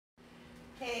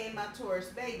Hey, my Taurus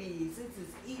babies. This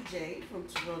is EJ from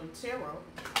Taurota Tarot.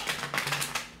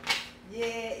 Yeah,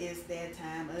 it's that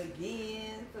time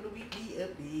again for the weekly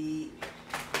update.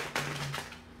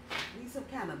 Need some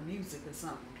kind of music or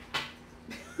something.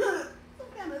 Some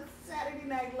kind of Saturday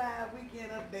Night Live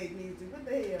weekend update music. What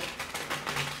the hell?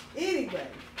 Anyway,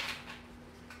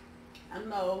 I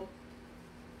know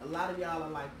a lot of y'all are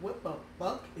like, what the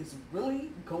fuck is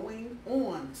really going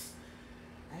on?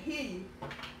 I hear you.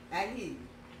 I hear you.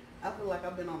 I feel like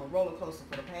I've been on a roller coaster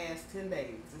for the past 10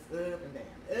 days. It's up and down,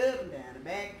 and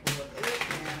back and forth,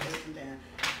 up and down.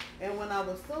 And when I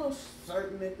was so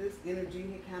certain that this energy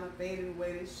had kind of faded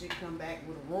away, this shit come back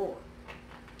with a roar.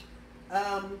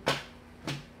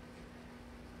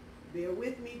 Bear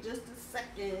with me just a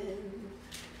second.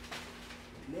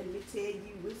 Let me tell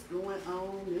you what's going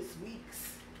on this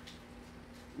week's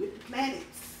with the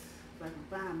planets. If I can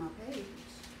find my page.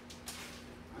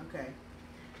 Okay.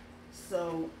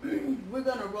 So we're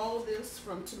going to roll this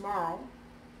from tomorrow,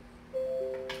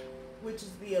 which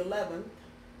is the 11th,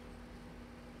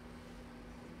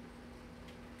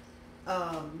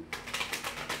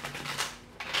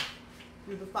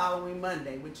 through the following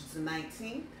Monday, which is the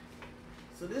 19th.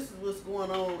 So this is what's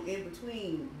going on in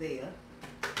between there.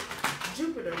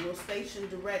 Jupiter will station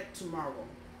direct tomorrow.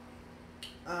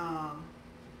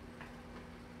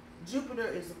 Jupiter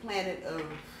is the planet of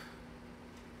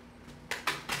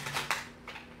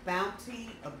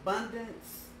bounty,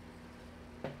 abundance,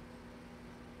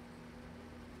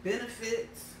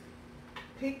 benefits.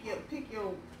 Pick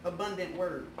your abundant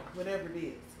word, whatever it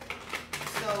is.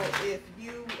 So if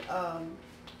you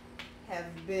have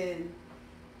been,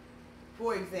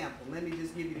 for example, let me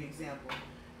just give you the example.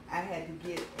 I had to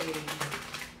get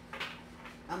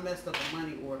I messed up a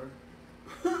money order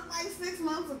like 6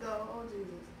 months ago. Oh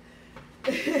Jesus.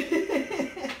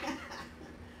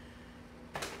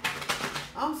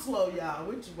 I'm slow, y'all.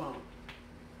 What you want?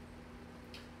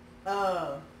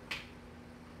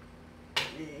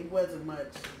 It wasn't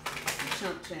much,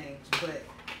 chump change, but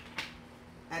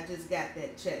I just got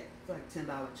that check. It's like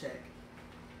 $10 check.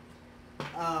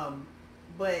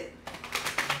 But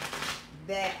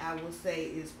that I will say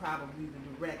is probably the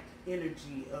direct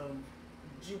energy of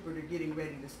Jupiter getting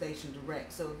ready to station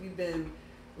direct. So if you've been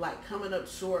like coming up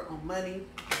short on money,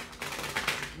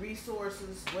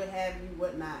 resources, what have you,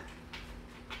 whatnot.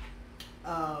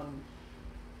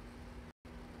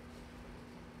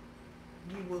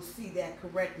 You will see that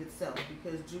correct itself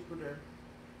because Jupiter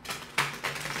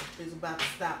is about to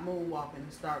stop moonwalking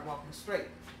and start walking straight.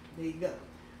 There you go.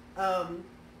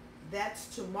 That's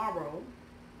tomorrow.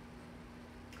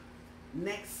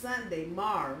 Next Sunday,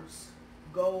 Mars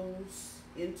goes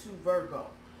into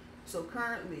Virgo. So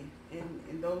currently,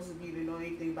 and those of you that know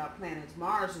anything about planets,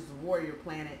 Mars is a warrior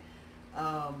planet,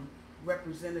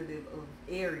 representative of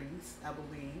Aries, I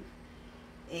believe,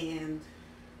 and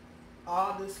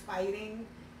all this fighting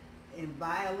and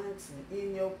violence and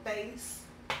in your face,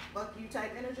 fuck you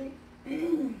type energy,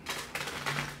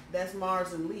 that's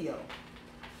Mars and Leo.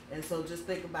 And so just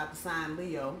think about the sign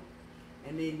Leo,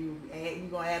 and then you're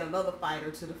gonna add another fighter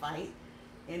to the fight,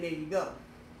 and there you go.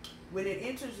 When it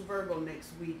enters Virgo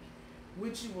next week,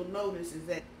 what you will notice is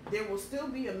that there will still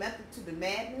be a method to the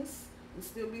madness. There'll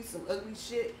still be some ugly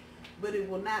shit, but it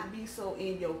will not be so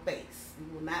in your face.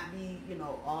 It will not be,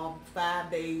 all 5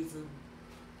 days of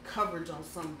coverage on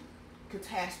some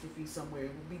catastrophe somewhere.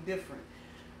 It will be different.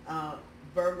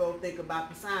 Virgo, think about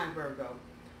the sign Virgo.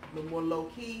 A little more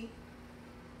low-key,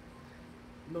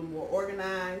 a little more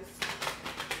organized,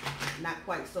 not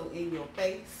quite so in your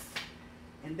face,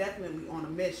 and definitely on a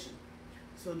mission.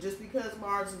 So just because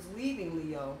Mars is leaving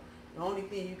Leo, the only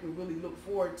thing you can really look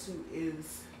forward to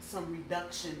is some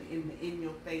reduction in the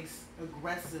in-your-face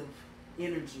aggressive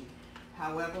energy.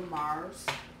 However, Mars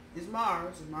is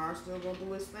Mars, and Mars still gonna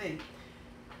do its thing.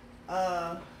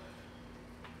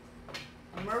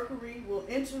 Mercury will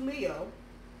enter Leo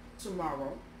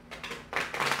tomorrow.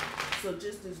 So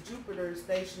just as Jupiter is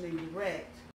stationing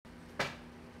direct,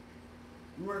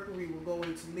 Mercury will go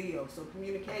into Leo. So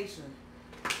communication.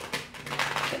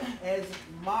 As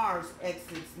Mars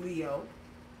exits Leo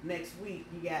next week,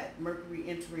 you got Mercury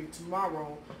entering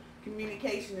tomorrow.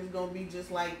 Communication is going to be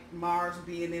just like Mars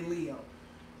being in Leo,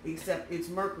 except it's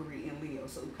Mercury in Leo.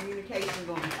 So communication is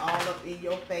going to be all up in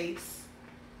your face.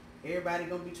 Everybody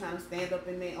going to be trying to stand up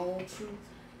in their own truth,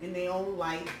 in their own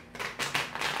light.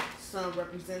 Sun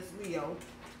represents Leo.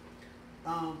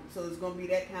 So it's going to be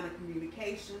that kind of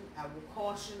communication. I will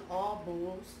caution all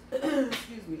bulls,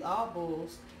 excuse me, all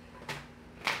bulls,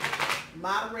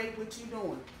 moderate what you're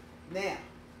doing. Now,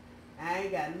 I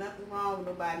ain't got nothing wrong with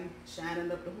nobody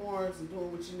shining up the horns and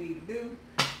doing what you need to do.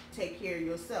 take care of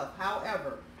yourself.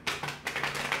 However,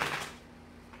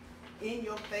 in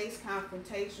your face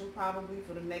confrontation probably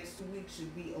for the next 2 weeks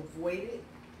should be avoided.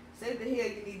 Say the hell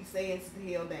you need to say and sit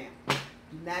the hell down.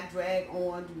 Do not drag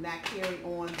on, do not carry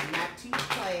on, do not teach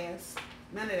class,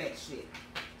 none of that shit.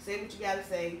 Say what you gotta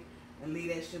say and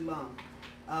leave that shit alone.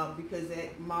 Because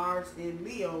that Mars in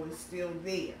Leo is still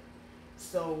there.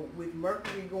 So with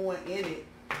Mercury going in it,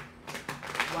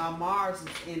 while Mars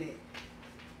is in it,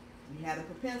 you have a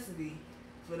propensity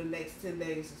for the next 10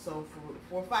 days or so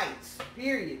for fights,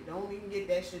 period. Don't even get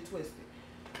that shit twisted.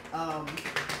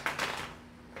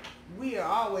 We are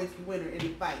always the winner in the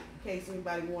fight, in case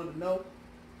anybody want to know.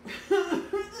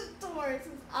 Taurus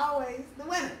is always the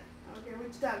winner. I don't care what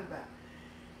you're talking about.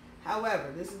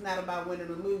 However, this is not about winning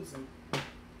or losing.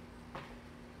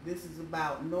 This is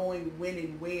about knowing when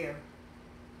and where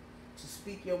to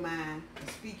speak your mind and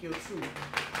speak your truth.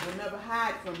 You'll never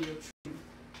hide from your truth.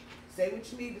 Say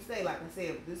what you need to say. Like I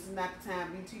said, this is not the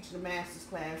time to be teaching a master's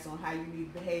class on how you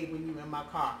need to behave when you're in my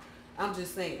car. I'm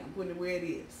just saying, I'm putting it where it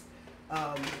is.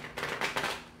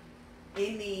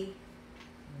 Any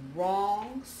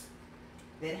wrongs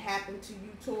that happen to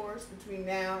you, Taurus, between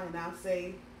now and I'll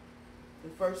say the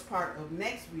first part of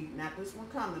next week, not this one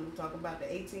coming, we're talking about the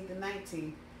 18th and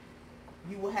 19th,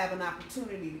 you will have an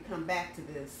opportunity to come back to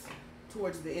this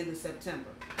towards the end of September.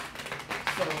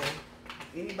 So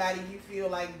anybody you feel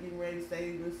like getting ready to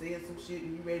say you're saying some shit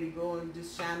and you ready to go and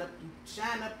just shine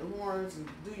up the horns and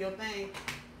do your thing,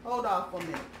 hold off for a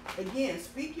minute. Again,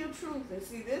 speak your truth. And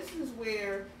see, this is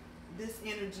where this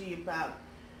energy about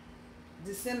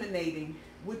disseminating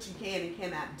what you can and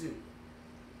cannot do.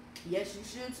 Yes, you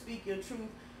should speak your truth,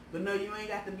 but no, you ain't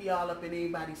got to be all up in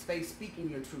anybody's face speaking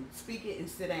your truth. Speak it and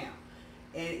sit down.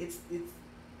 And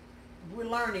we're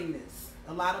learning this.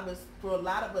 For a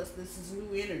lot of us, this is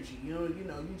new energy. You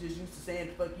just used to saying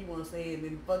the fuck you want to say and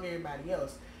then fuck everybody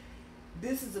else.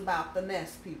 This is about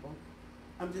finesse, people.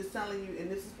 I'm just telling you, and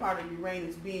this is part of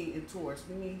Uranus being in Taurus.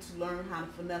 We need to learn how to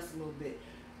finesse a little bit.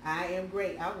 I am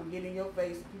great. I will get in your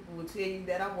face. People will tell you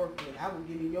that I work with. I will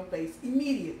get in your face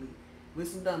immediately with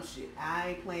some dumb shit. I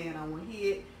ain't playing. I want to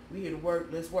hear it. We here to work.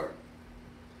 Let's work.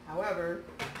 However,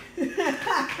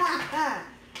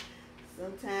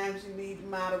 sometimes you need to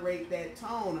moderate that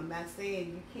tone. I'm not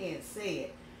saying you can't say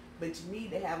it, but you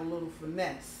need to have a little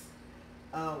finesse.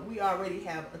 We already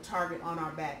have a target on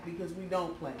our back because we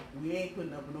don't play. We ain't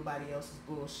putting up with nobody else's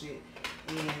bullshit.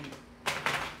 And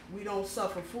we don't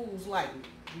suffer fools lightly.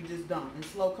 We just don't. And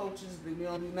slow coaches, we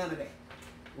don't do none of that.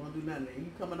 We don't do none of that.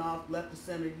 You coming off left or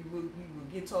center, you will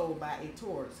get told by a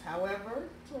Taurus. However,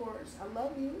 Taurus, I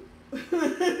love you.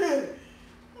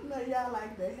 I know y'all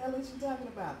like the hell is you talking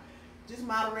about? Just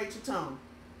moderate your tone.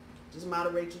 Just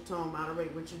moderate your tone.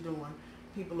 Moderate what you're doing.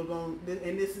 People are going,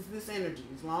 and this is this energy.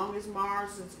 As long as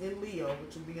Mars is in Leo,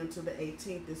 which will be until the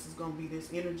 18th, this is going to be this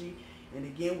energy. And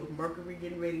again, with Mercury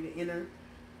getting ready to enter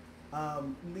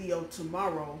Leo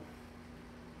tomorrow,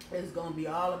 it's going to be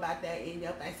all about that in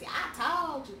your face. I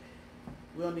told you.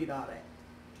 We don't need all that.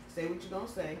 Say what you're going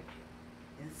to say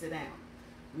and sit down.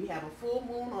 We have a full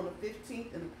moon on the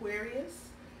 15th in Aquarius.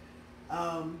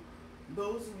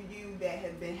 Those of you that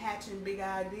have been hatching big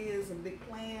ideas and big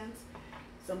plans,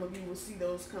 some of you will see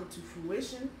those come to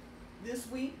fruition this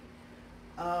week.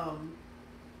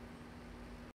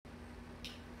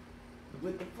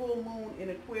 With the full moon in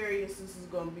Aquarius, this is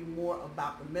going to be more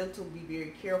about the mental. Be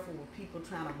very careful with people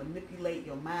trying to manipulate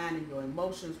your mind and your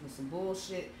emotions with some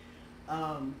bullshit.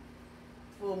 Full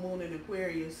moon in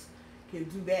Aquarius can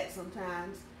do that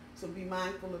sometimes, so be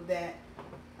mindful of that.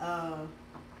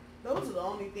 Those are the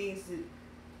only things that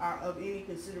are of any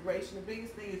consideration. The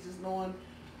biggest thing is just knowing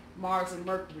Mars and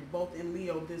Mercury both in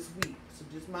Leo this week. So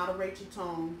just moderate your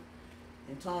tone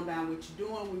and tone down what you're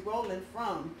doing. We're rolling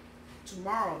from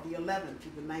tomorrow, the 11th, to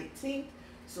the 19th.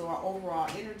 So our overall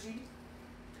energy,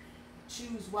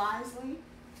 choose wisely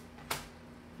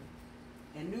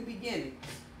and new beginnings.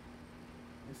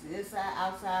 It's the inside,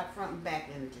 outside, front, and back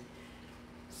energy.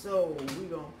 So we're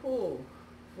going to pull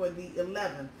for the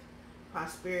 11th,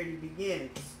 prosperity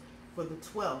begins. For the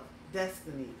 12th,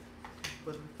 destiny.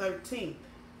 For the 13th,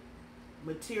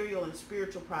 material and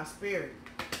spiritual prosperity.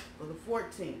 For the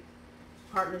 14th,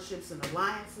 partnerships and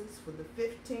alliances. For the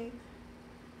 15th,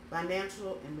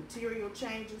 financial and material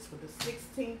changes. For the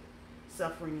 16th,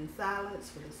 suffering in silence.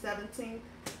 For the 17th,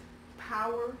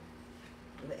 power.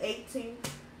 For the 18th,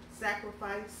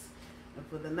 sacrifice. And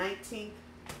for the 19th,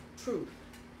 truth.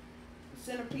 The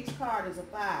centerpiece card is a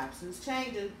 5. So it's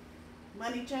changing.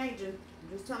 Money changing. I'm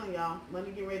just telling y'all,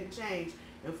 money get ready to change.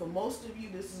 And for most of you,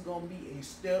 this is going to be a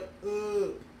step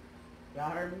up. Y'all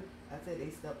heard me? I said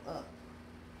a step up.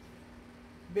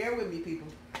 Bear with me, people.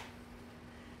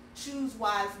 Choose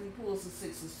wisely pulls the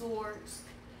 6 of Swords.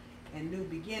 And New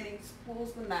Beginnings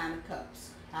pulls the 9 of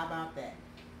Cups. How about that?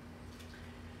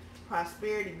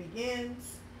 Prosperity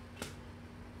begins.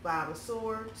 5 of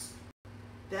Swords.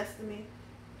 Destiny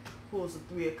pulls the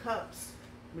 3 of Cups.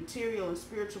 Material and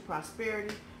spiritual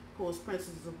prosperity pulls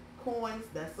Princess of Coins.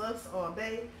 That's us all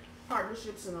day.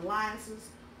 Partnerships and alliances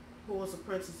pulls the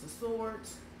Princess of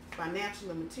Swords.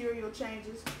 Financial and material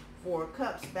changes. 4 of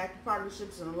Cups. Back to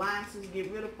partnerships and alliances.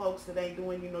 Get rid of folks that ain't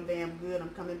doing you no damn good. I'm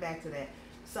coming back to that.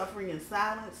 Suffering in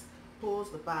silence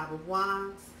pulls the 5 of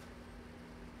Wands.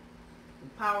 The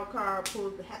Power card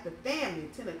pulls the Happy Family,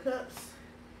 10 of Cups.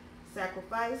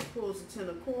 Sacrifice pulls the 10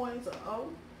 of Coins. Oh,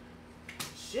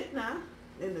 shit now.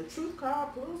 And the Truth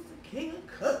card pulls the King of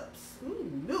Cups. Who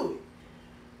knew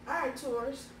it? Alright,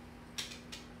 Taurus.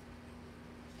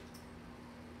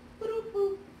 Boop,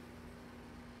 boop.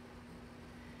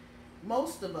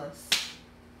 Most of us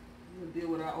will deal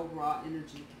with our overall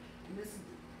energy. And this is,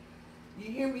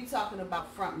 you hear me talking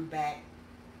about front and back,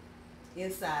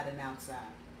 inside and outside.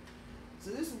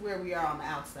 So this is where we are on the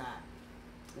outside.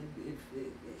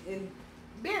 And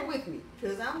bear with me,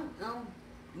 because I'm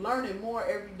learning more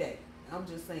every day. I'm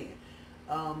just saying.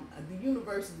 The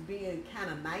universe is being kind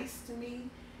of nice to me,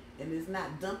 and it's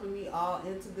not dumping me all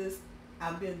into this.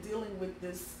 I've been dealing with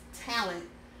this talent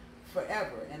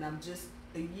forever, and I'm just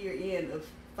a year in of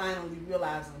finally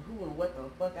realizing who and what the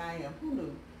fuck I am. Who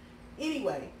knew?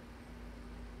 Anyway,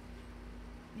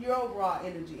 your overall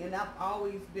energy, and I've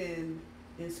always been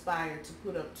inspired to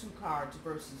put up 2 cards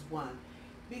versus 1,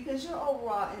 because your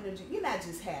overall energy, you're not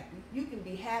just happy. You can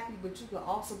be happy, but you can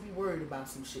also be worried about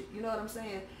some shit. You know what I'm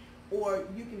saying? Or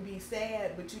you can be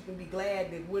sad, but you can be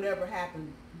glad that whatever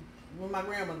happened when my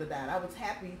grandmother died, I was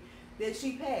happy that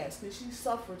she passed, because she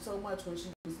suffered so much when she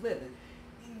was living.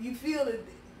 You feel that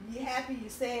you're happy, you're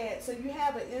sad, so you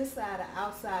have an inside, an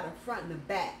outside, a front and a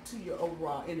back to your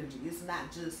overall energy. It's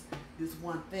not just this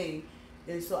one thing.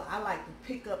 And so I like to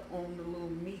pick up on the little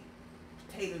meat,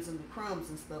 potatoes, and the crumbs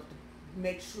and stuff to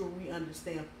make sure we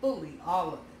understand fully all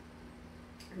of it.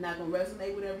 I'm not going to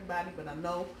resonate with everybody, but I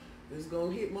know it's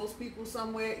going to hit most people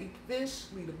somewhere. Eat the fish,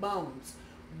 leave the bones.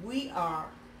 We are,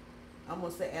 I'm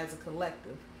going to say as a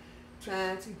collective,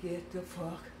 trying to get the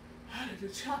fuck out of the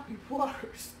choppy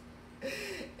waters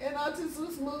and onto some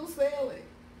smooth sailing.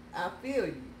 I feel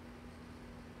you.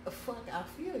 Fuck, I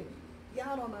feel you.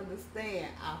 Y'all don't understand.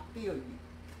 I feel you.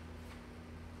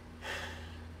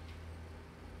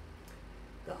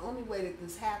 The only way that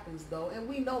this happens, though, and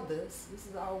we know this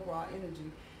is our overall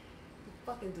energy, the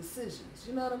fucking decisions.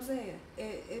 You know what I'm saying?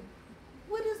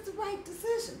 What is the right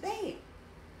decision? Damn.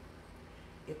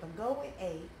 If I go with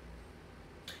A,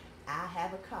 I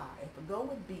have a car. If I go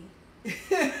with B,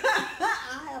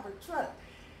 I have a truck.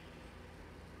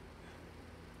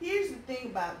 Here's the thing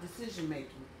about decision making.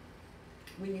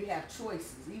 When you have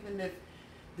choices, even if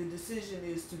the decision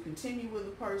is to continue with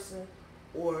a person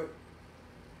or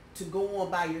to go on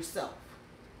by yourself,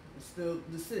 it's still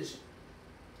a decision.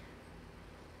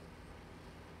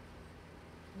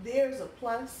 There's a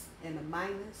plus and a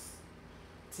minus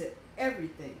to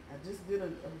everything. I just did a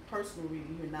personal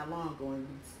reading here not long ago, and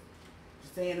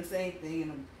was saying the same thing,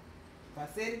 and if I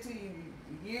said it to you,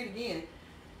 you hear it again.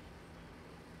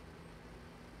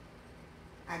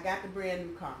 I got the brand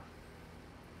new car.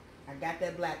 I got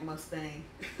that black Mustang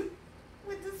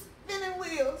with the spinning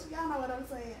wheels. Y'all know what I'm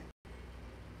saying.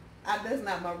 That's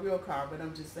not my real car, but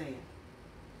I'm just saying.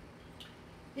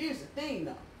 Here's the thing,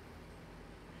 though.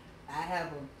 I have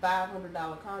a $500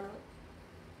 car note.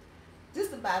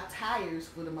 Just to buy tires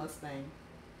for the Mustang.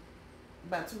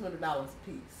 About $200 a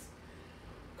piece.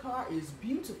 Car is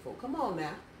beautiful. Come on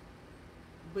now.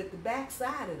 But the back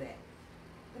side of that.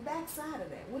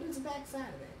 What is the back side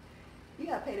of that? You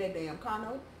got to pay that damn car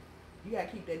note. You got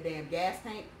to keep that damn gas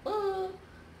tank.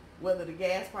 Whether the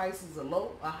gas prices are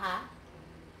low or high.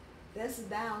 That's the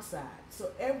downside.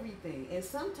 So everything. And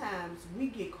sometimes we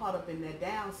get caught up in that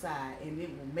downside, and it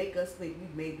will make us think we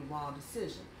made the wrong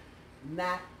decision.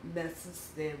 Not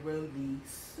necessarily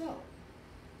so.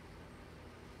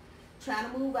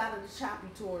 Trying to move out of the choppy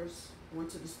tours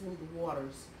onto the smoother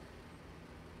waters.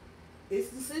 It's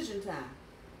decision time.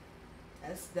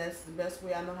 That's the best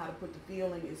way I know how to put the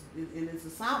feeling. And it's a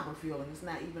somber feeling. It's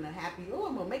not even a happy, oh,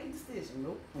 I'm going to make a decision.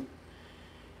 Nope.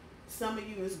 Some of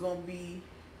you is going to be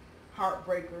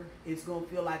heartbreaker. It's going to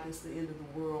feel like it's the end of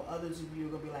the world. Others of you are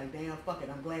going to be like, damn, fuck it,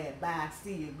 I'm glad. Bye,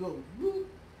 see you, go. Woo.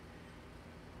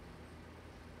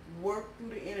 Work through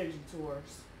the energy,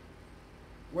 Taurus.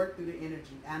 Work through the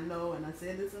energy. I know, and I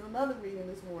said this in another reading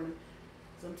this morning,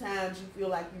 sometimes you feel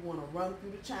like you want to run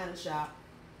through the china shop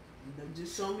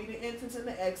Just show me the entrance and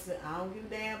the exit. I don't give a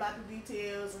damn about the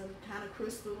details and kind of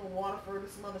crystal and Waterford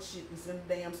and some other shit that's in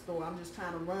the damn store. I'm just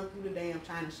trying to run through the damn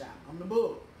China shop. I'm the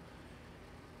bull.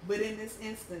 But in this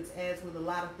instance, as with a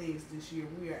lot of things this year,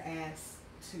 we are asked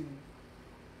to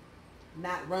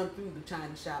not run through the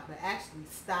China shop, but actually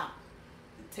stop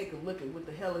and take a look at what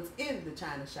the hell is in the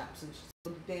China shop. Since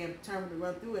you're so damn determined to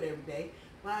run through it every day,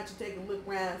 why don't you take a look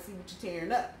around and see what you're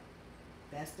tearing up?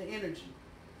 That's the energy.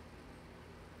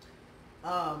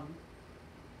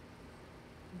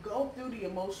 Go through the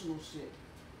emotional shit.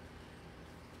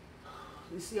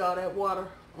 You see all that water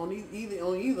on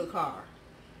either car.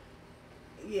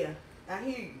 Yeah, I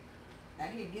hear you. I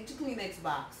hear you. Get your Kleenex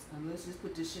box and let's just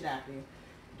put this shit out there.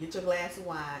 Get your glass of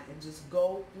wine and just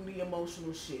go through the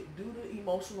emotional shit. Do the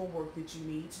emotional work that you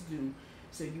need to do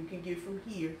so you can get from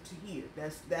here to here.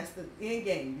 That's the end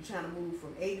game. You're trying to move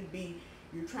from A to B.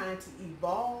 You're trying to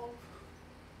evolve.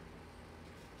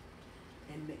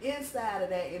 And the inside of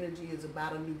that energy is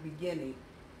about a new beginning.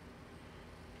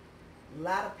 A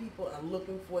lot of people are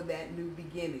looking for that new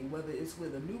beginning, whether it's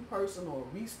with a new person or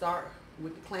a restart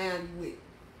with the clown you with.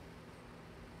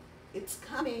 It's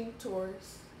coming,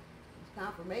 Taurus. It's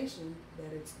confirmation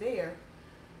that it's there.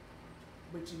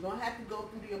 But you're going to have to go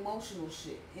through the emotional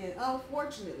shit. And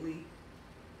unfortunately,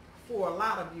 for a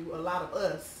lot of you, a lot of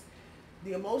us,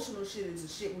 the emotional shit is the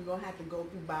shit we're going to have to go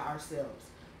through by ourselves.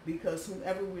 Because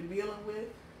whomever we're dealing with,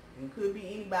 and it could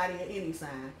be anybody of any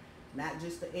sign, not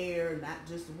just the air, not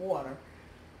just the water,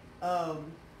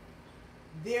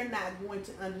 they're not going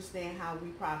to understand how we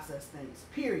process things,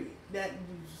 period. That,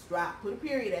 you just put a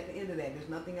period at the end of that. There's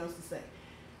nothing else to say.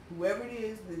 Whoever it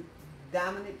is, the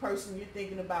dominant person you're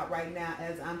thinking about right now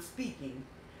as I'm speaking,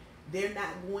 they're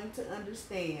not going to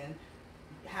understand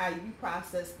how you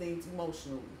process things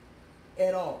emotionally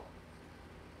at all.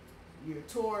 You're a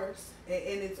Taurus,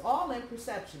 and it's all in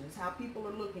perception. It's how people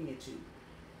are looking at you.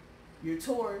 You're a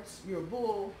Taurus, you're a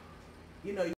bull.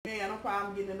 You know, you ain't got no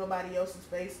problem getting in nobody else's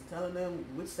face and telling them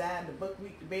which side the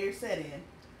buckwheat the bear set in.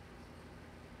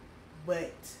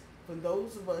 But for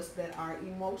those of us that are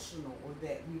emotional, or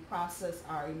that we process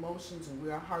our emotions and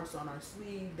wear our hearts on our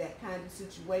sleeve, that kind of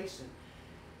situation,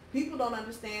 people don't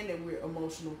understand that we're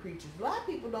emotional creatures. A lot of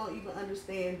people don't even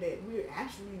understand that we're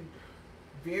actually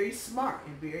very smart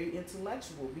and very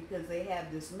intellectual, because they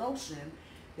have this notion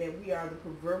that we are the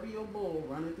proverbial bull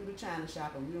running through the China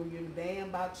shop and we don't give a damn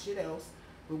about shit else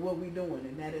but what we're doing,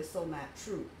 and that is so not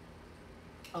true.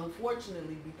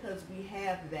 Unfortunately, because we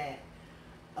have that,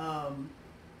 a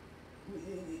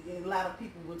lot of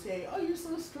people will tell you, oh, you're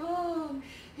so strong,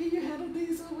 and you handle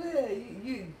things so well.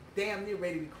 You damn near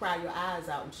ready to cry your eyes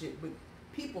out and shit, but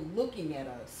people looking at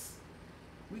us,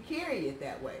 we carry it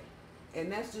that way. And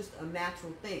that's just a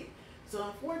natural thing. So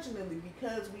unfortunately,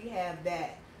 because we have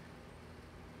that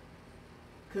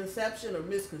conception or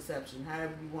misconception,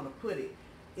 however you want to put it,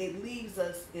 it leaves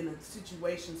us in a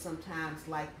situation sometimes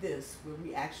like this, where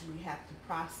we actually have to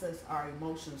process our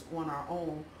emotions on our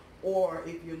own. Or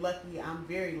if you're lucky, I'm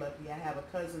very lucky, I have a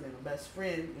cousin and a best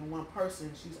friend in one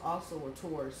person. She's also a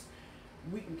Taurus.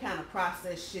 We can kind of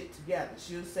process shit together.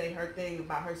 She'll say her thing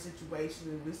about her situation,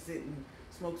 and we'll sit and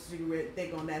smoke a cigarette,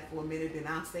 think on that for a minute, then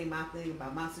I'll say my thing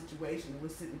about my situation, and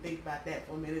we'll sit and think about that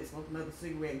for a minute, smoke another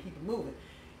cigarette, and keep it moving.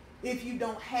 If you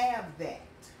don't have that,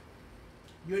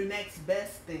 your next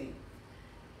best thing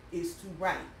is to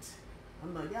write. I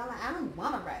know y'all like, I don't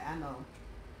want to write. I know.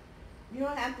 You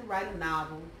don't have to write a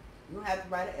novel. You don't have to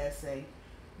write an essay.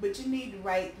 But you need to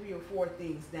write 3 or 4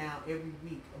 things down every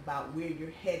week about where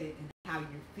you're headed and how you're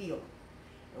feeling.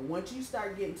 And once you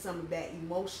start getting some of that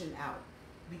emotion out,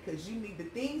 because you need the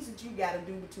things that you got to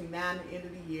do between now and the end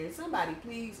of the year. And somebody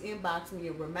please inbox me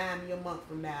and remind me a month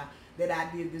from now that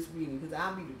I did this reading, because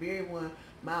I'll be the very one,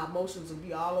 my emotions will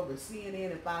be all over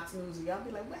CNN and Fox News, and y'all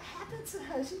be like, what happened to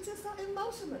her? She's just so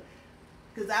emotional.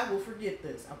 Because I will forget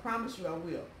this. I promise you I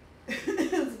will.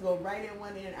 It's go right in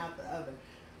one end, out the other.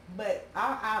 But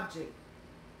our object,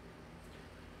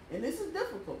 and this is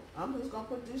difficult, I'm just going to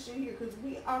put this shit here, because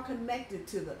we are connected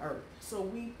to the earth. So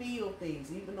we feel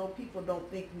things, even though people don't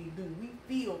think we do. We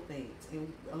feel things,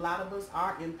 and a lot of us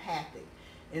are empathic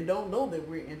and don't know that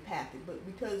we're empathic. But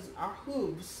because our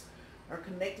hooves are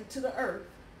connected to the earth,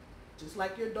 just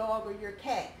like your dog or your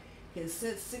cat can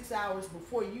sense 6 hours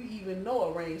before you even know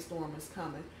a rainstorm is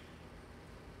coming.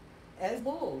 As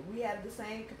bulls, we have the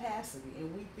same capacity,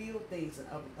 and we feel things in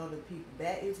other people.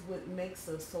 That is what makes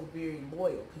us so very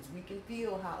loyal, because we can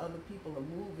feel how other people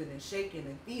are moving and shaking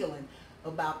and feeling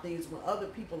about things when other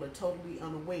people are totally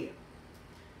unaware.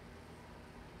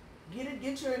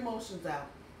 Get your emotions out.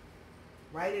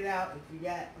 Write it out. If you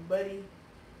got a buddy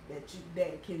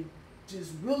that can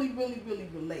just really, really, really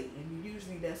relate. And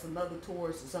usually that's another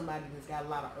Taurus or somebody that's got a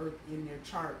lot of earth in their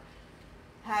chart.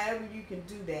 However you can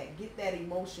do that, get that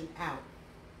emotion out.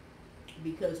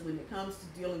 Because when it comes to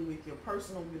dealing with your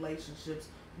personal relationships,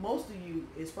 most of you,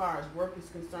 as far as work is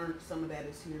concerned, some of that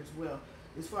is here as well.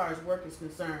 As far as work is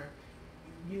concerned,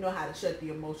 you know how to shut the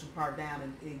emotion part down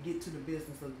and get to the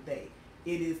business of the day.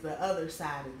 It is the other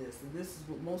side of this. And this is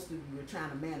what most of you are trying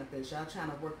to manifest. Y'all trying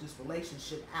to work this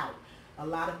relationship out. A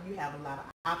lot of you have a lot of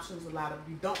options. A lot of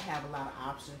you don't have a lot of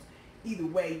options. Either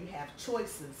way, you have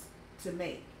choices to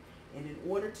make. And in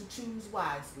order to choose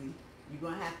wisely, you're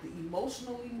going to have to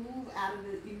emotionally move out of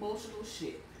the emotional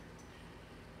shit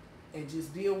and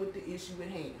just deal with the issue at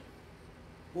hand.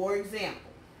 For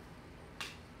example,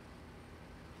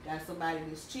 got somebody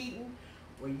that's cheating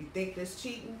or you think that's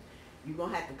cheating, you're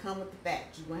going to have to come with the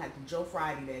facts. You're going to have to Joe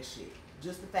Friday that shit.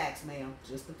 Just the facts, ma'am.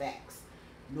 Just the facts.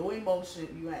 No emotion.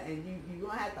 You're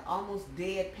going to have to almost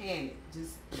deadpan it.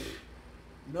 Just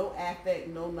no affect,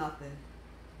 no nothing.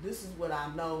 This is what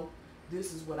I know.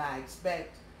 This is what I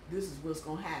expect. This is what's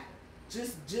going to happen.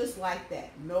 Just like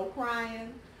that. No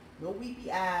crying. No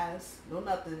weepy eyes. No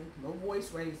nothing. No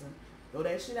voice raising. Throw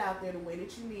that shit out there the way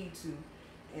that you need to.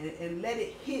 And let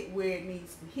it hit where it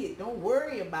needs to hit. Don't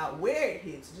worry about where it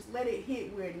hits. Just let it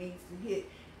hit where it needs to hit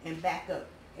and back up.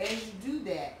 As you do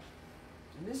that,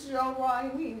 and this is your overall,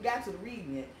 we ain't got to the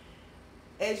reading yet.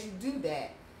 As you do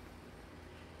that,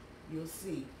 you'll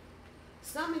see.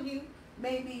 Some of you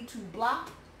may need to block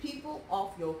people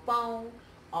off your phone,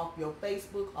 off your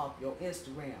Facebook, off your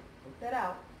Instagram. Put that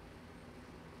out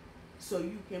so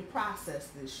you can process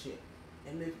this shit.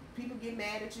 And if people get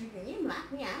mad at you, you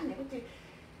block me, I never did.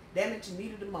 Damn it, you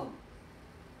needed a moment.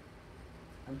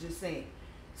 I'm just saying.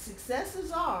 Success is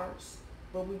ours,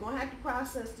 but we're going to have to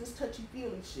process this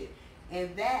touchy-feely shit.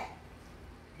 And that,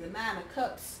 the 9 of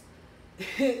Cups,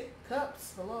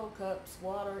 cups, hello, cups,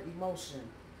 water, emotion.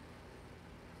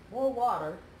 More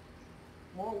water,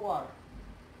 more water.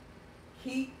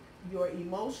 Keep your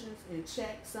emotions in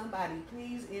check. Somebody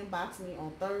please inbox me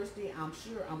on Thursday. I'm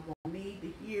sure I'm going to need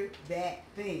to hear that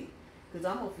thing. Because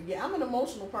I'm going to forget. I'm an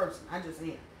emotional person. I just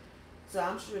am. So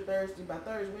I'm sure Thursday, by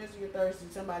Thursday, Wednesday or Thursday,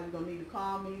 somebody's going to need to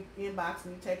call me, inbox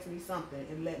me, text me something,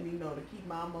 and let me know to keep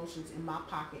my emotions in my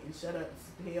pocket and shut up,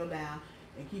 sit the hell down,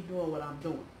 and keep doing what I'm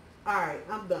doing. All right,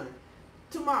 I'm done.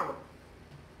 Tomorrow,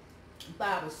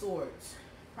 5 of Swords.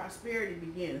 Prosperity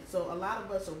begins. So a lot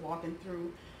of us are walking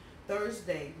through.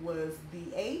 Thursday was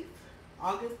the 8th,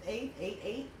 August 8th,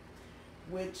 8/8,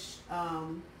 which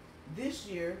this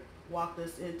year walked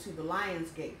us into the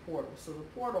Lionsgate portal. So the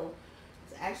portal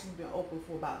actually been open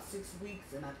for about 6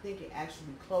 weeks, and I think it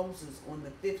actually closes on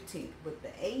the 15th, but the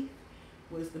 8th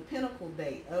was the pinnacle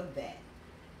day of that.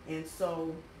 And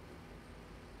so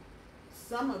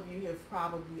some of you have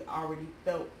probably already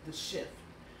felt the shift.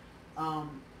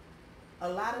 A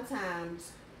lot of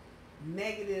times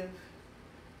negative,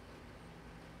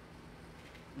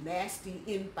 nasty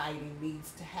infighting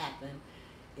needs to happen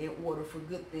in order for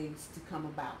good things to come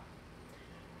about.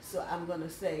 So I'm going to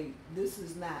say this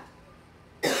is not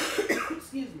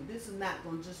excuse me, this is not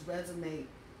going to just resonate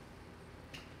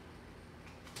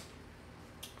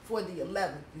for the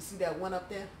 11th. You see that one up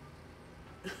there?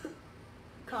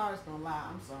 Cars don't lie,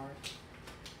 I'm sorry.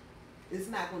 It's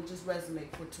not going to just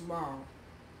resonate for tomorrow.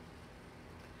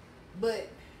 But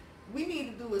we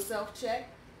need to do a self-check.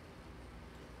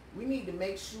 We need to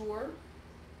make sure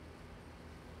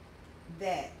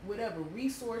that whatever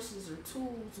resources or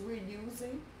tools we're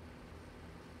using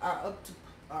are up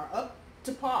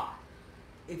to par.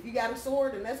 If you got a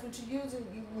sword and that's what you're using,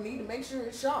 you need to make sure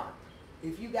it's sharp.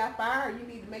 If you got fire, you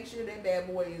need to make sure that bad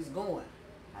boy is going.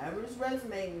 However it's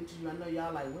resonating with you, I know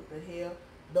y'all like, what the hell?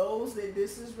 Those that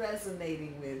this is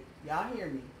resonating with, y'all hear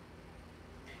me.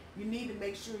 You need to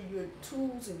make sure your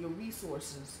tools and your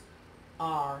resources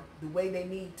are the way they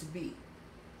need to be.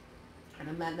 And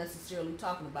I'm not necessarily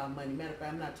talking about money. Matter of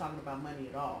fact, I'm not talking about money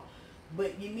at all.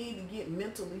 But you need to get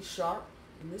mentally sharp.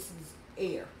 And this is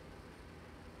air.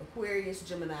 Aquarius,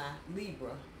 Gemini,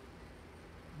 Libra.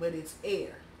 But it's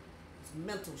air. It's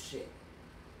mental shit.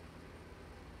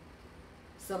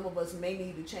 Some of us may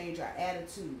need to change our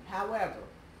attitude. However,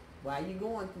 while you're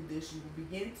going through this, you will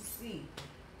begin to see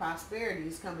prosperity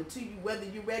is coming to you, whether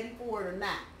you're ready for it or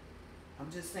not.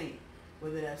 I'm just saying.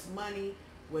 Whether that's money,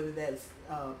 whether that's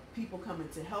people coming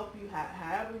to help you,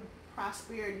 however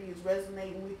prosperity is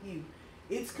resonating with you,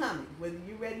 it's coming, whether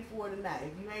you're ready for it or not.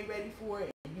 If you ain't ready for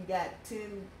it, and you got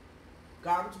 10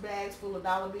 garbage bags full of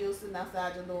dollar bills sitting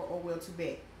outside your door, oh well, too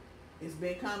bad. It's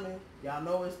been coming. Y'all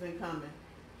know it's been coming.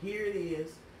 Here it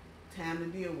is. Time to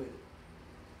deal with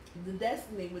it. The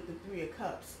destiny with the 3 of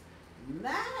Cups.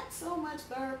 Not so much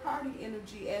third party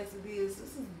energy as it is.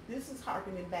 This is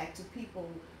harkening back to people,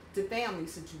 to family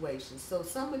situations. So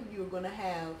some of you are going to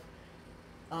have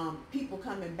people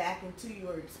coming back into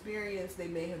your experience. They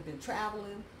may have been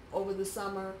traveling over the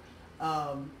summer.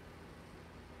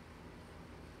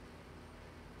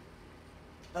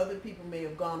 Other people may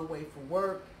have gone away for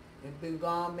work and been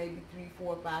gone maybe 3,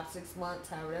 4, 5, 6 months,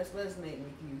 however that's resonating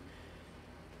with you.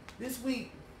 This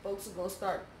week, folks are going to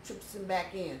start traipsing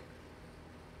back in.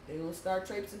 They're going to start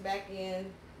traipsing back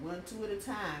in 1, 2 at a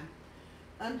time.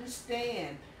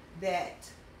 Understand that,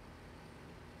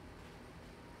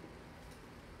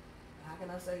 how can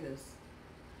I say this?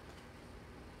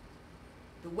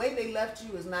 The way they left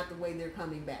you is not the way they're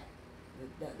coming back.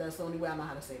 That's the only way I know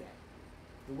how to say that.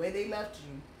 The way they left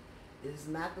you is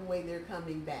not the way they're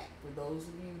coming back. For those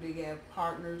of you that have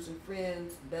partners and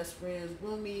friends, best friends,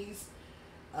 roomies,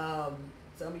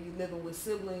 some of you living with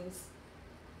siblings,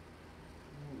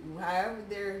 however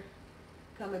they're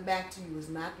coming back to you is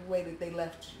not the way that they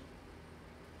left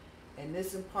you. And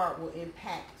this in part will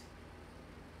impact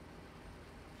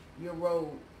your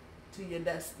road to your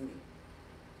destiny.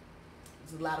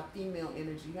 There's a lot of female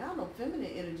energy. I don't know,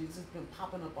 feminine energy has just been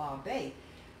popping up all day.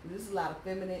 This is a lot of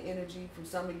feminine energy. For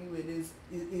some of you, it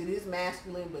is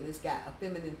masculine, but it's got a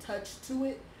feminine touch to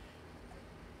it.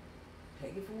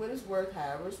 Take it for what it's worth,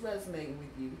 however it's resonating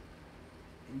with you.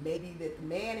 And maybe that the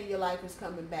man in your life is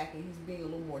coming back and he's being a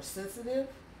little more sensitive.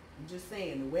 I'm just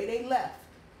saying, the way they left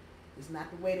is not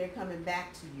the way they're coming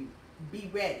back to you. Be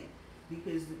ready.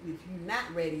 Because if you're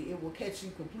not ready, it will catch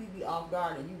you completely off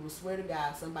guard, and you will swear to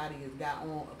God somebody has got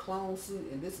on a clone suit,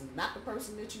 and this is not the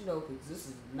person that you know, because this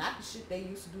is not the shit they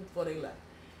used to do before they left.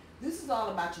 This is all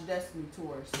about your destiny,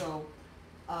 Taurus. So,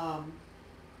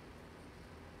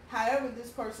 however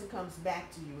this person comes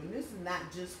back to you, and this is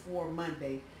not just for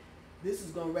Monday, this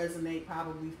is going to resonate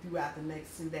probably throughout the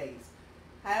next 10 days.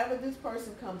 However this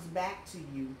person comes back to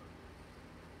you,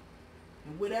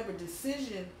 and whatever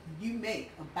decision you make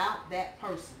about that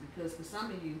person, because for some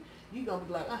of you, you're going to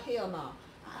be like, oh, hell no.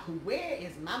 Where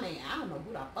is my man? I don't know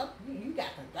who the fuck you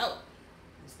got to go.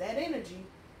 It's that energy.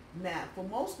 Now, for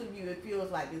most of you, it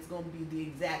feels like it's going to be the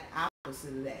exact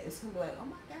opposite of that. It's going to be like, oh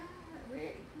my God,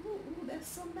 ooh, that's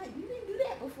so nice. You didn't do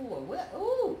that before. What?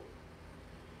 Ooh.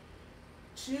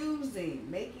 Choosing,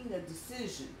 making a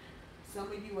decision.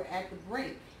 Some of you are at the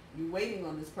brink. You're waiting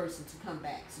on this person to come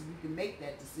back so you can make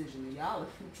that decision. And y'all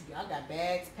got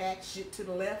bags packed, shit to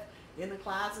the left, in the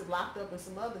closet, locked up, and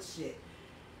some other shit.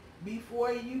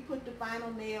 Before you put the final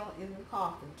nail in the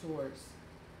coffin, Taurus,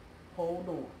 hold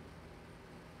on.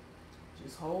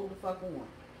 Just hold the fuck on.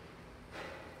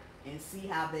 And see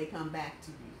how they come back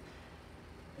to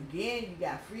you. Again, you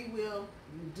got free will.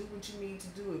 You do what you need to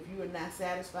do. If you are not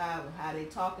satisfied with how they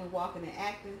talking, walking, and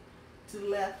acting to the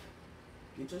left,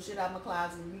 get your shit out of my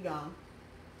closet and be gone.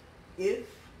 If,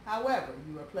 however,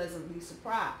 you are pleasantly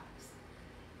surprised,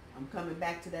 I'm coming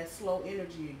back to that slow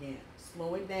energy again.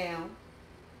 Slow it down.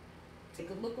 Take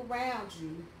a look around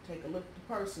you. Take a look at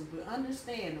the person. But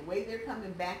understand, the way they're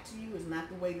coming back to you is not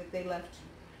the way that they left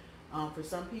you. For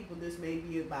some people, this may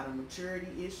be about a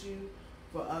maturity issue.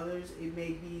 For others, it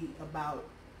may be about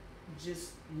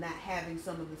just not having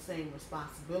some of the same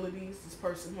responsibilities this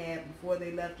person had before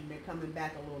they left, and they're coming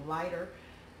back a little lighter.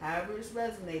 However it's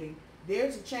resonating,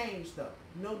 there's a change though.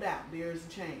 No doubt there is a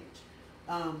change.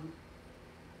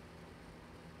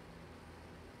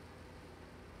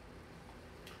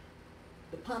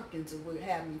 The pumpkins are what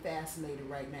have me fascinated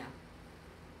right now.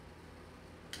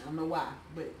 I don't know why,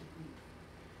 but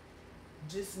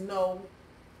just know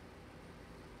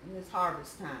it's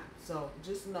harvest time. So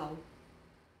just know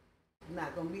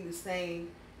not going to be the same.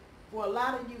 For a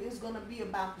lot of you, it's going to be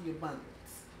about the abundance.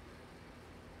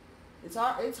 It's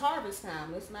harvest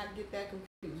time. Let's not get that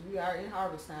confused. We are in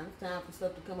harvest time. It's time for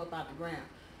stuff to come up out the ground.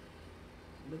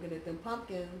 Looking at them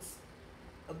pumpkins,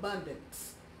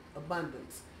 abundance.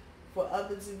 For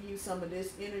others of you, some of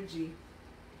this energy,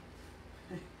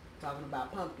 talking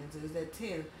about pumpkins, is that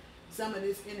 10. Some of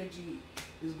this energy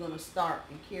is going to start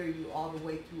and carry you all the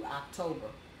way through October.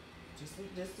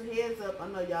 Just a heads up. I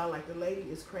know y'all like, the lady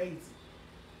is crazy.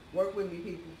 Work with me,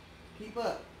 people. Keep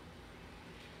up.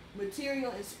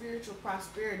 Material and spiritual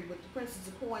prosperity with the Princess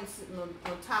of Coins sitting on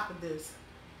top of this.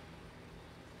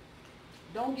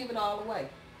 Don't give it all away.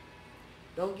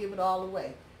 Don't give it all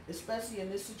away. Especially in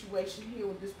this situation here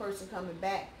with this person coming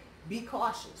back. Be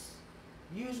cautious.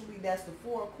 Usually that's the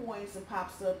 4 of coins that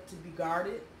pops up to be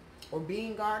guarded or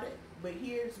being guarded. But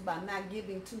here it's about not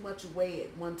giving too much away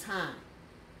at one time.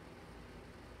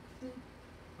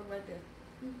 Right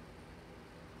there.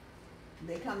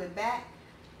 They coming back.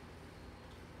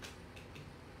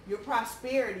 Your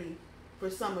prosperity for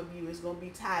some of you is going to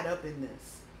be tied up in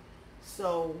this.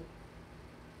 So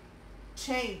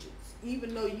changes,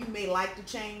 even though you may like the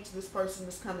change this person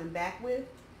is coming back with,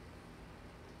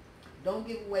 don't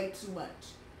give away too much.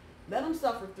 Let them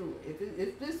suffer through it.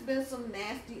 If there's been some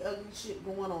nasty, ugly shit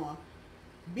going on,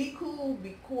 be cool,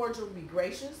 be cordial, be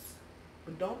gracious,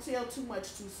 but don't tell too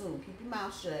much too soon. Keep your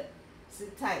mouth shut.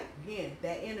 Sit tight. Again,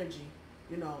 that energy.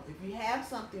 You know, if you have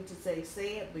something to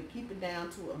say it, but keep it down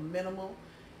to a minimal,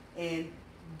 and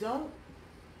don't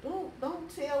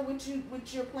tell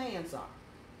what your plans are.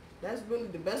 That's really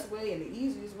the best way and the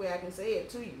easiest way I can say it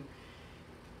to you.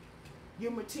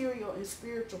 Your material and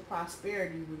spiritual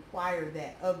prosperity require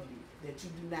that of you, that you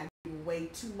do not give away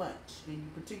too much, and you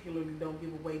particularly don't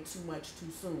give away too much too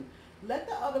soon. Let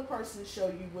the other person show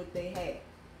you what they have.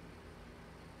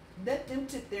 Let them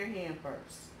tip their hand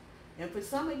first. And for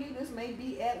some of you, this may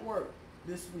be at work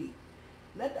this week.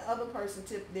 Let the other person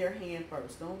tip their hand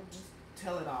first. Don't just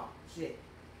tell it all. Shit.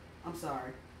 I'm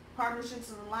sorry. Partnerships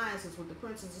and alliances with the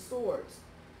Princess of Swords.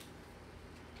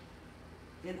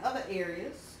 In other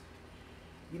areas,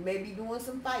 you may be doing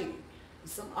some fighting,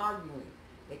 some arguing,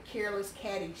 that careless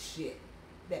catty shit,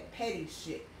 that petty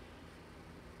shit.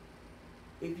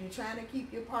 If you're trying to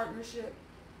keep your partnership,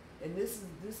 and this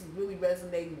is really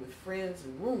resonating with friends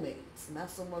and roommates,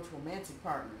 not so much romantic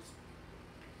partners,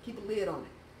 keep a lid on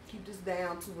it. Keep this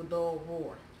down to a dull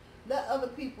roar. Let other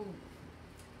people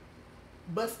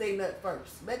bust their nut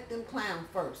first. Let them clown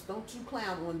first. Don't you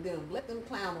clown on them. Let them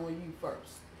clown on you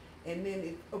first. And then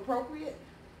if appropriate,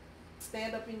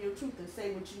 stand up in your truth and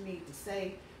say what you need to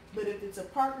say. But if it's a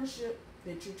partnership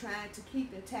that you're trying to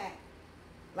keep intact,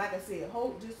 like I said,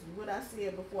 hold just what I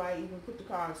said before I even put the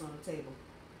cards on the table.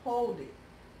 Hold it.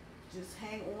 Just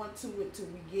hang on to it till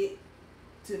we get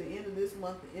to the end of this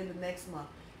month, the end of next month.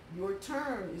 Your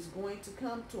turn is going to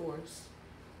come, Taurus.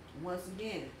 Once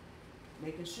again,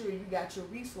 making sure you got your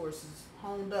resources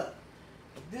honed up.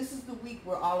 This is the week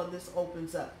where all of this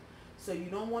opens up. So you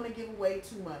don't want to give away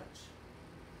too much.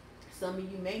 Some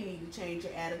of you may need to change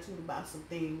your attitude about some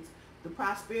things. The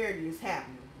prosperity is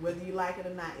happening. Whether you like it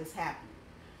or not, it's happening.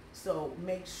 So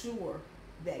make sure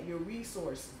that your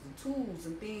resources, the tools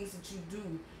and things that you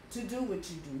do to do what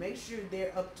you do, make sure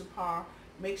they're up to par.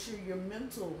 Make sure your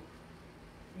mental,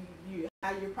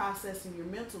 how you're processing your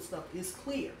mental stuff is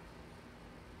clear.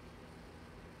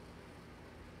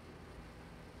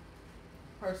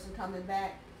 Person coming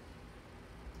back,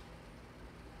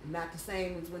 not the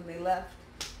same as when they left.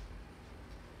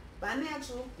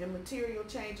 Financial and material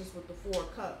changes with the Four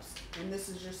of Cups. And this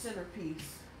is your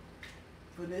centerpiece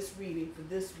for this reading for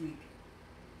this week.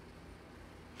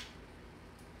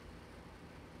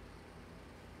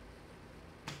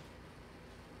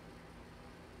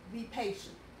 Be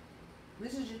patient.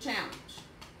 This is your challenge.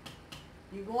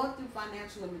 You're going through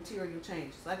financial and material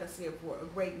changes. Like I said, for a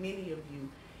great many of you,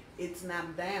 it's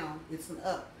not down, it's an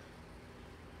up.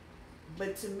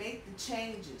 But to make the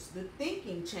changes, the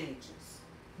thinking changes,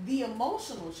 the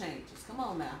emotional changes, come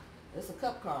on now, that's a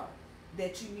cup card,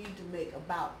 that you need to make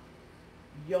about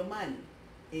your money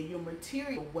and your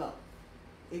material wealth.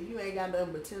 If you ain't got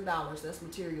nothing but $10, that's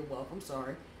material wealth, I'm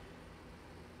sorry.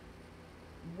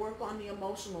 Work on the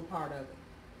emotional part of it.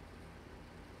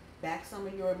 Back some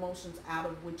of your emotions out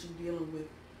of what you're dealing with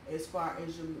as far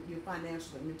as your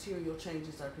financial and material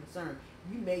changes are concerned.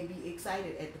 You may be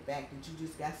excited at the fact that you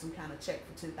just got some kind of check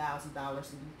for $10,000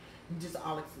 and you just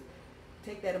all excited.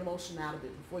 Take that emotion out of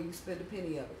it before you spend a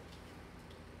penny of it.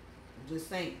 I'm just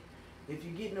saying. If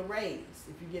you're getting a raise,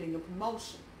 if you're getting a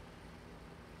promotion,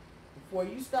 before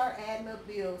you start adding up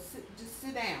bills, just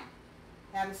sit down.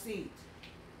 Have a seat.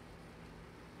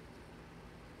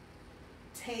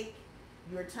 Take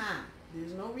your time.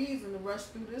 There's no reason to rush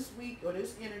through this week or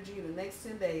this energy in the next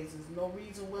 10 days. There's no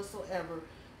reason whatsoever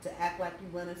to act like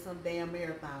you're running some damn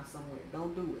marathon somewhere.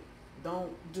 Don't do it.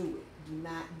 Don't do it. Do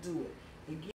not do it.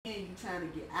 Again, you're trying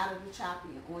to get out of the choppy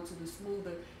and onto the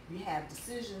smoother. You have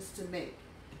decisions to make.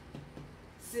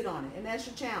 Sit on it. And that's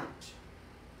your challenge.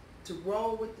 To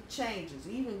roll with the changes,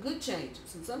 even good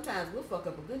changes. And sometimes we'll fuck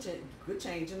up a good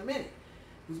change in a minute.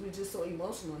 Because we're just so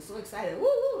emotional and so excited. Woo,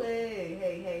 woo,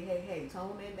 hey.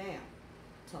 Tone that down.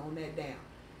 Tone that down.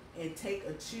 And take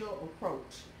a chill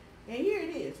approach. And here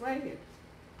it is, right here.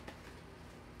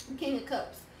 King of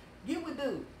Cups. Get with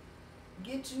dude.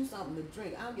 Get you something to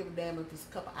drink. I don't give a damn if it's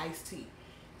a cup of iced tea.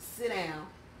 Sit down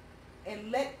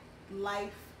and let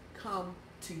life come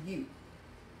to you.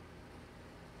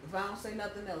 If I don't say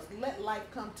nothing else, let life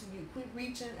come to you. Quit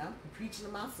reaching. I'm preaching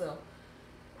to myself.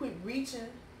 Quit reaching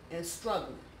and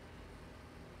struggling.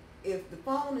 If the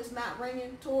phone is not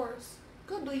ringing, Taurus,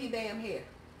 go do your damn hair.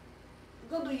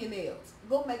 Go do your nails.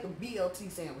 Go make a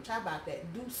BLT sandwich. How about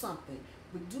that? Do something.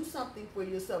 But do something for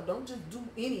yourself. Don't just do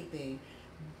anything.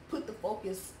 Put the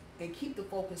focus and keep the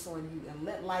focus on you and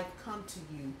let life come to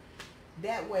you.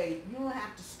 That way, you don't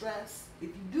have to stress. If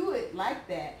you do it like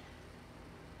that,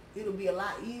 it'll be a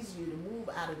lot easier to move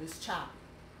out of this chopper.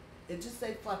 And just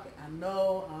say, fuck it. I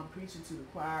know I'm preaching to the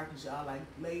choir because y'all like,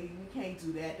 lady, we can't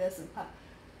do that. That's impossible.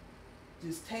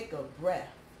 Just take a breath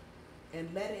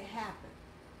and let it happen.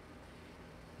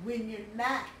 When you're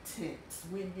not tense,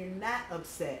 when you're not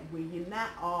upset, when you're not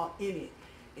all in it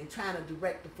and trying to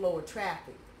direct the flow of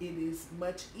traffic, it is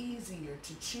much easier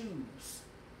to choose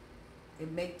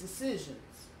and make decisions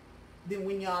than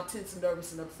when you're all tense and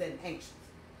nervous and upset and anxious.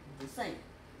 I'm just saying.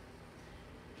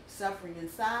 Suffering in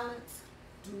silence.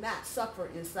 Do not suffer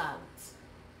in silence.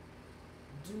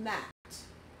 Do not.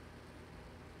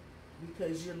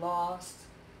 Because you're lost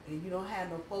and you don't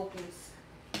have no focus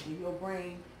and your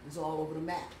brain is all over the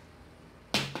map.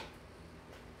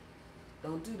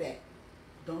 Don't do that.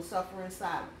 Don't suffer in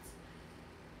silence.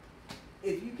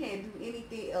 If you can't do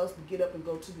anything else but get up and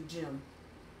go to the gym.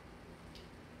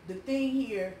 The thing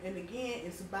here, and again,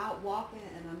 it's about walking,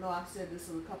 and I know I've said this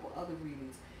in a couple other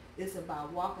readings, it's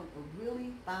about walking a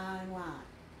really fine line.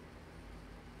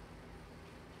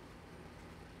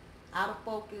 Out of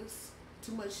focus,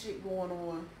 too much shit going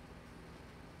on,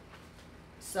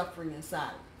 suffering in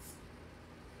silence.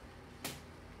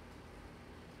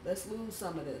 Let's lose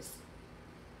some of this.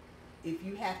 If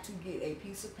you have to get a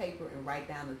piece of paper and write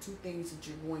down the 2 things that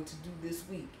you're going to do this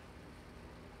week,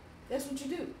 that's what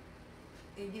you do.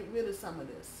 And get rid of some of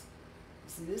this.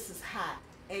 See, this is hot,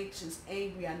 anxious,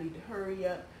 angry, I need to hurry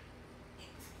up.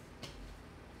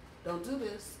 Don't do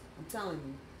this, I'm telling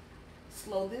you.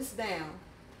 Slow this down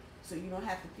so you don't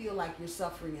have to feel like you're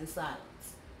suffering in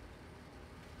silence.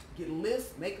 Get a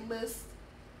list, make a list,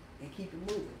 and keep it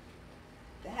moving.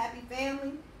 The happy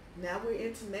family, now we're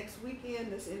into next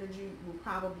weekend. This energy will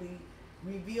probably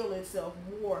reveal itself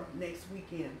more next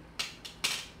weekend.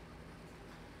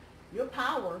 Your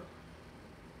power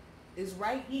is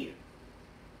right here.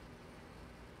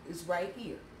 It's right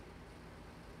here.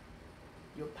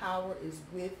 Your power is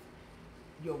with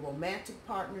your romantic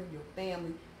partner, your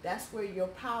family. That's where your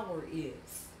power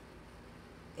is.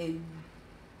 And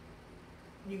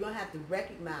you're going to have to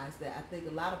recognize that. I think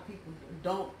a lot of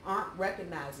people aren't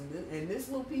recognizing this. And this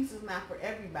little piece is not for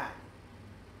everybody.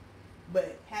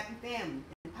 But happy family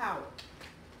and power.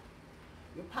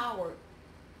 Your power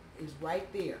is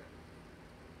right there.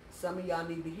 Some of y'all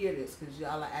need to hear this because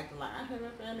y'all are acting like, I have a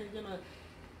family.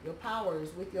 Your power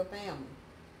is with your family.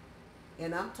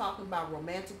 And I'm talking about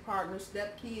romantic partners,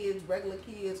 step kids, regular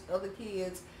kids, other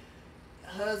kids,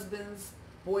 husbands,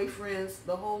 boyfriends,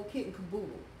 the whole kit and caboodle.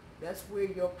 That's where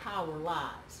your power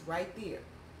lies, right there.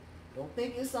 Don't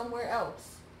think it's somewhere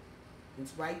else.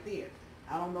 It's right there.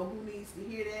 I don't know who needs to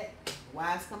hear that,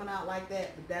 why it's coming out like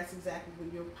that, but that's exactly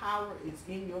what your power is,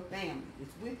 in your family.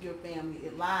 It's with your family.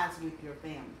 It lies with your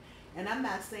family. And I'm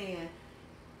not saying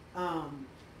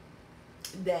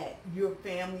that your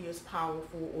family is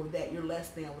powerful or that you're less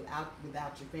than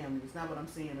without your family. It's not what I'm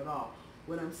saying at all.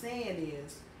 What I'm saying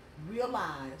is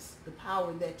realize the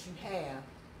power that you have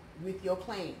with your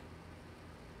clan.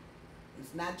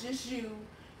 It's not just you.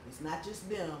 It's not just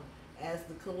them. As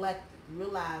the collective,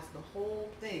 realize the whole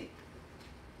thing.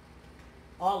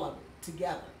 All of it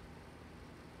together.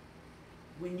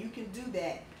 When you can do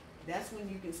that, that's when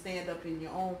you can stand up in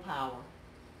your own power.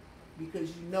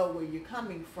 Because you know where you're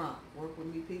coming from. Work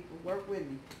with me, people. Work with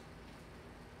me.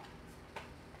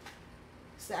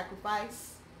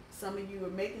 Sacrifice. Some of you are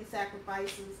making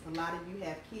sacrifices. A lot of you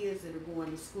have kids that are going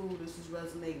to school. This is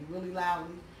resonating really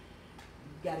loudly.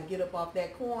 You got to get up off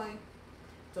that coin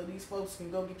so these folks can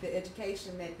go get the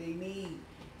education that they need.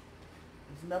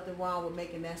 There's nothing wrong with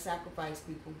making that sacrifice,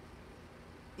 people.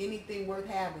 Anything worth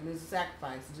having is a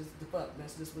sacrifice. Just the fuck.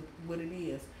 That's just what it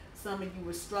is. Some of you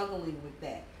are struggling with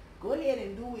that. Go ahead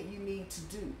and do what you need to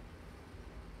do.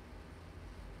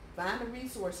 Find the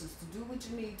resources to do what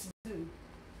you need to do.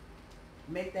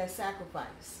 Make that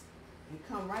sacrifice. And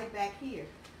come right back here.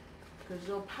 Because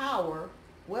your power,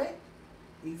 what?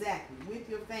 Exactly, with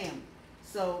your family.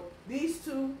 So these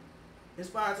two, as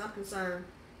far as I'm concerned,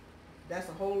 that's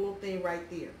a whole little thing right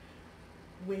there.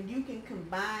 When you can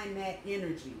combine that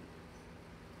energy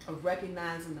of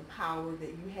recognizing the power that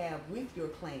you have with your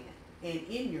clan and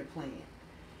in your clan,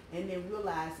 and then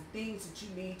realize the things that you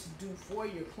need to do for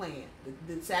your clan,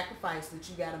 the sacrifice that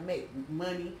you got to make,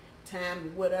 money, time,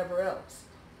 and whatever else.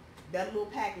 That little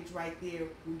package right there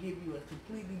will give you a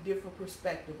completely different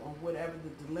perspective on whatever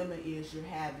the dilemma is you're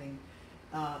having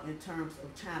in terms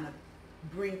of trying to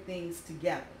bring things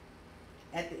together.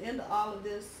 At the end of all of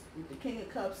this, with the King of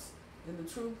Cups and the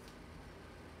truth,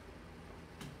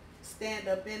 stand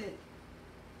up in it.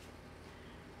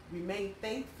 Remain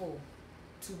faithful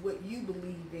to what you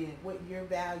believe in, what your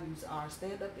values are.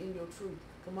 Stand up in your truth.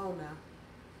 Come on now.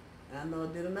 I know I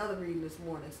did another reading this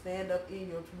morning. Stand up in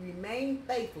your truth. Remain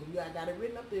faithful. I got it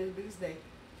written up there this day.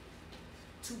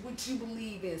 To what you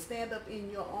believe in. Stand up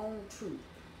in your own truth.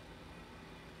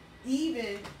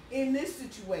 Even in this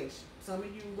situation, some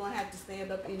of you are going to have to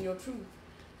stand up in your truth.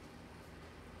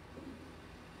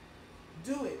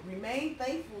 Do it. Remain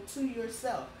faithful to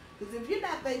yourself. Because if you're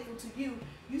not faithful to you,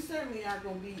 you certainly aren't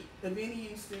going to be of any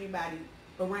use to anybody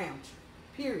around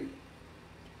you. Period.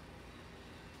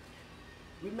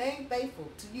 Remain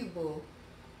faithful to you, bull.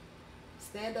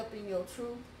 Stand up in your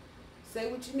truth.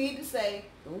 Say what you need to say.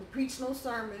 Don't preach no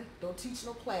sermon. Don't teach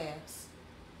no class.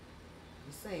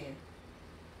 Just saying.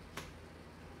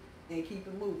 And keep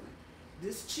it moving.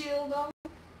 This chill,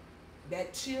 though,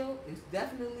 that chill is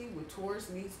definitely what Taurus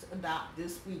needs to adopt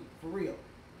this week, for real.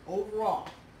 Overall,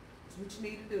 that's what you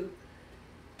need to do.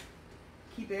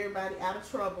 Keep everybody out of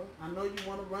trouble. I know you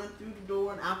want to run through the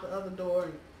door and out the other door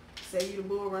and say you the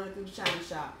bull running through the china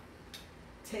shop.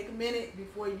 Take a minute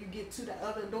before you get to the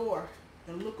other door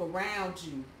and look around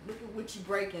you. Look at what you're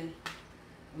breaking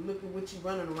and look at what you're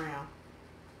running around.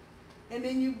 And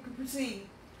then you can proceed.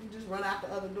 You just run out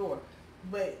the other door.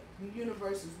 But the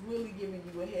universe is really giving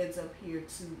you a heads up here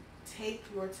to take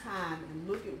your time and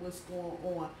look at what's going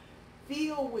on.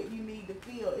 Feel what you need to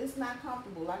feel. It's not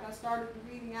comfortable. Like I started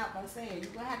the reading out by saying,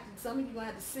 you're gonna have to, some of you gonna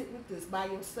have to sit with this by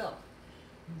yourself.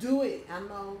 Do it. I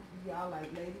know y'all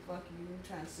like, lady, fuck you. You're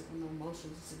trying to sit with no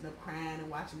emotions, sitting up crying and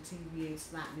watching TV and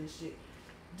snotting and shit.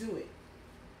 Do it.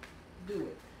 Do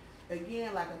it.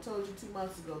 Again, like I told you 2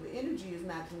 months ago, the energy is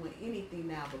not doing anything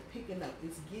now but picking up.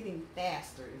 It's getting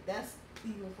faster. If that's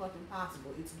even fucking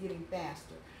possible, it's getting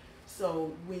faster.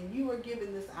 So when you are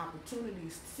given this opportunity,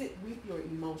 sit with your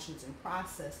emotions and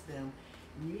process them.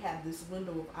 And you have this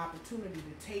window of opportunity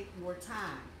to take your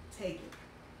time. Take it.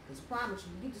 Because I promise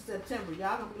you, get to September,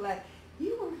 y'all gonna be like,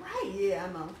 you were right. Yeah,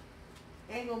 I know.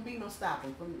 Ain't gonna be no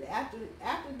stopping. From after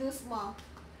this month,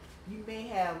 you may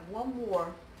have one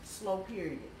more slow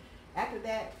period. After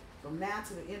that, from now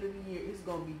to the end of the year, it's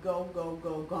going to be go, go,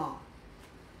 go, gone.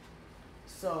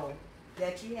 So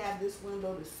that you have this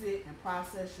window to sit and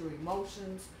process your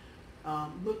emotions,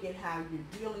 look at how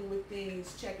you're dealing with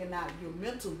things, checking out your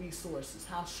mental resources,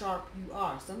 how sharp you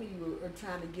are. Some of you are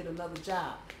trying to get another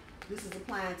job. This is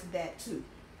applying to that too.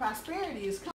 Prosperity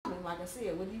is coming, like I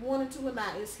said, whether you want it to or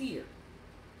not, it's here.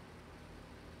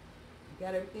 You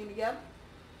got everything together?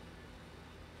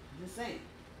 Just saying.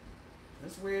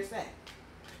 That's where it's at.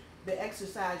 The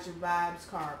exercise your vibes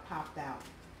card popped out.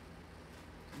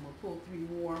 I'm going to pull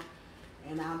 3 more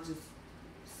and I'll just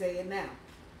say it now.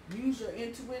 Use your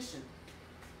intuition.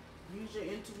 Use your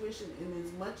intuition in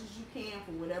as much as you can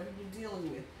for whatever you're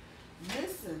dealing with.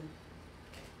 Listen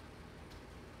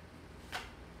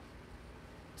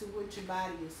to what your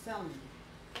body is telling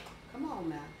you. Come on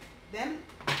now. Damn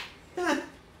it.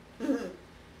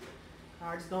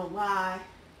 Hearts don't lie.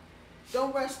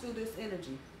 Don't rush through this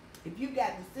energy. If you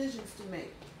got decisions to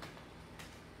make,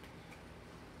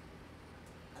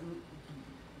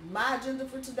 my agenda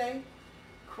for today,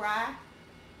 cry,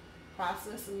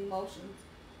 process some emotions,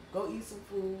 go eat some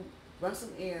food, run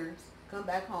some errands, come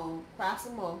back home, cry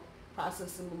some more,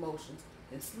 process some emotions,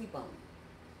 and sleep on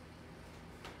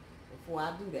it. Before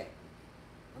I do that.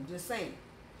 I'm just saying.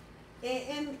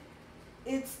 And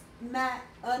it's not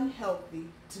unhealthy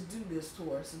to do this,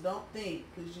 Taurus. So don't think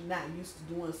because you're not used to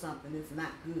doing something, it's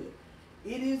not good.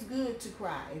 It is good to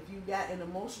cry. If you got an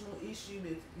emotional issue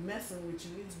that's messing with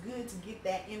you, it's good to get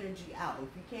that energy out. If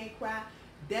you can't cry,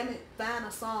 damn it, find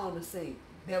a song to sing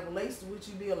that relates to what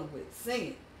you're dealing with. Sing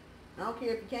it. I don't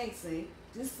care if you can't sing,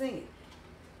 just sing it.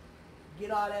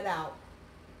 Get all that out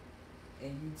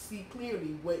and you see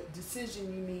clearly what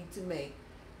decision you need to make.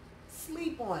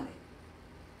 Sleep on it.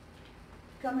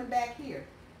 Coming back here.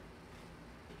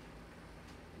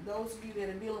 Those of you that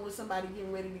are dealing with somebody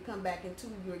getting ready to come back into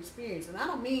your experience. And I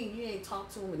don't mean you ain't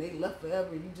talked to them and they left forever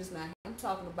and you just not. I'm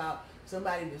talking about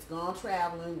somebody that's gone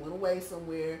traveling, went away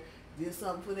somewhere, did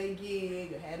something for their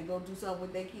gig, or had to go do something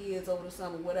with their kids over the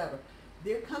summer, whatever.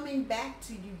 They're coming back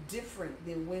to you different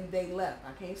than when they left.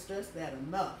 I can't stress that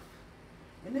enough.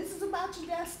 And this is about your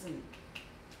destiny.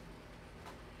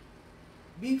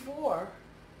 Before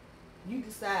you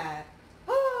decide,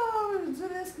 oh, so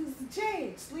that's because it's a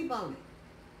change. Sleep on it.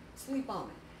 Sleep on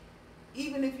it.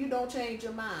 Even if you don't change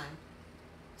your mind,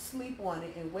 sleep on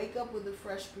it and wake up with a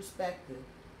fresh perspective.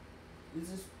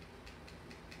 Is this,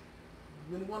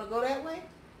 you really want to go that way?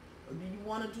 Or do you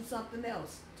want to do something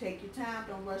else? Take your time.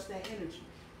 Don't rush that energy.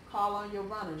 Call on your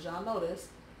runners. Y'all know this.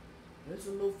 There's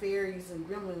some little fairies and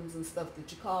gremlins and stuff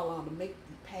that you call on to make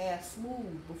the path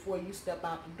smooth before you step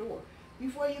out the door.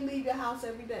 Before you leave your house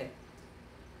every day.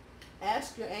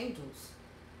 Ask your angels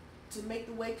to make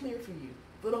the way clear for you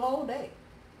for the whole day.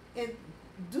 And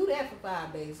do that for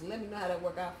 5 days and let me know how that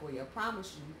work out for you. I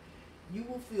promise you, you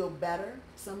will feel better.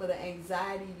 Some of the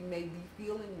anxiety you may be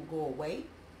feeling will go away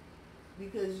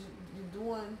because you're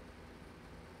doing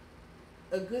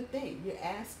a good thing. You're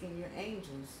asking your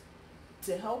angels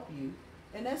to help you,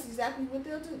 and that's exactly what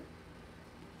they'll do.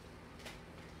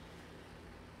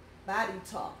 Body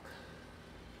talk.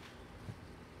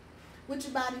 What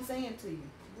your body saying to you?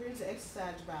 Where's the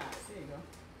exercise your body? There you go.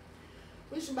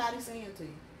 What's your body saying to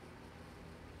you?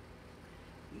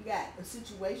 You got a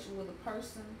situation with a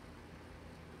person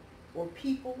or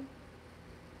people.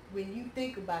 When you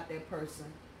think about that person,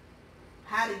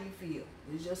 how do you feel?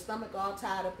 Is your stomach all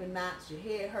tied up in knots? Your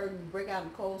head hurting? You break out in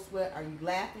cold sweat? Are you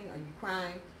laughing? Are you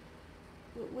crying?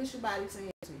 What's your body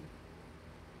saying to you?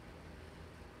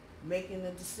 Making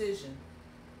a decision.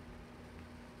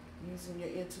 Using your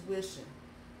intuition.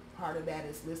 Part of that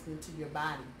is listening to your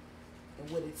body and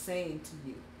what it's saying to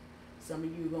you. Some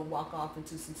of you are going to walk off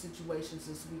into some situations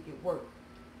this week at work.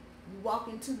 You walk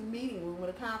into the meeting room or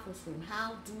the conference room.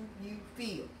 How do you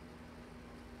feel?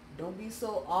 Don't be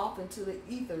so off into the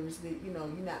ethers that, you're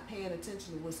not paying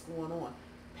attention to what's going on.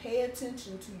 Pay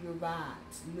attention to your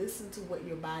vibes. Listen to what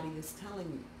your body is telling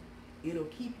you. It'll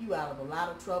keep you out of a lot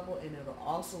of trouble, and it'll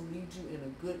also lead you in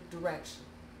a good direction.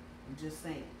 I'm just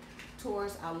saying.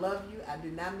 Taurus, I love you. I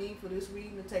did not mean for this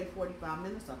reading to take 45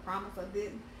 minutes. I promise I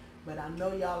didn't. But I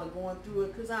know y'all are going through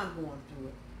it because I'm going through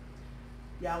it.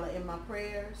 Y'all are in my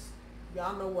prayers.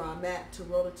 Y'all know where I'm at.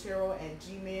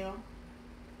 Tarota@gmail.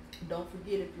 Don't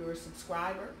forget, if you're a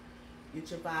subscriber,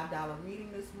 get your $5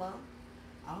 reading this month.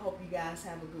 I hope you guys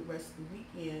have a good rest of the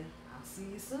weekend. I'll see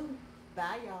you soon.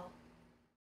 Bye, y'all.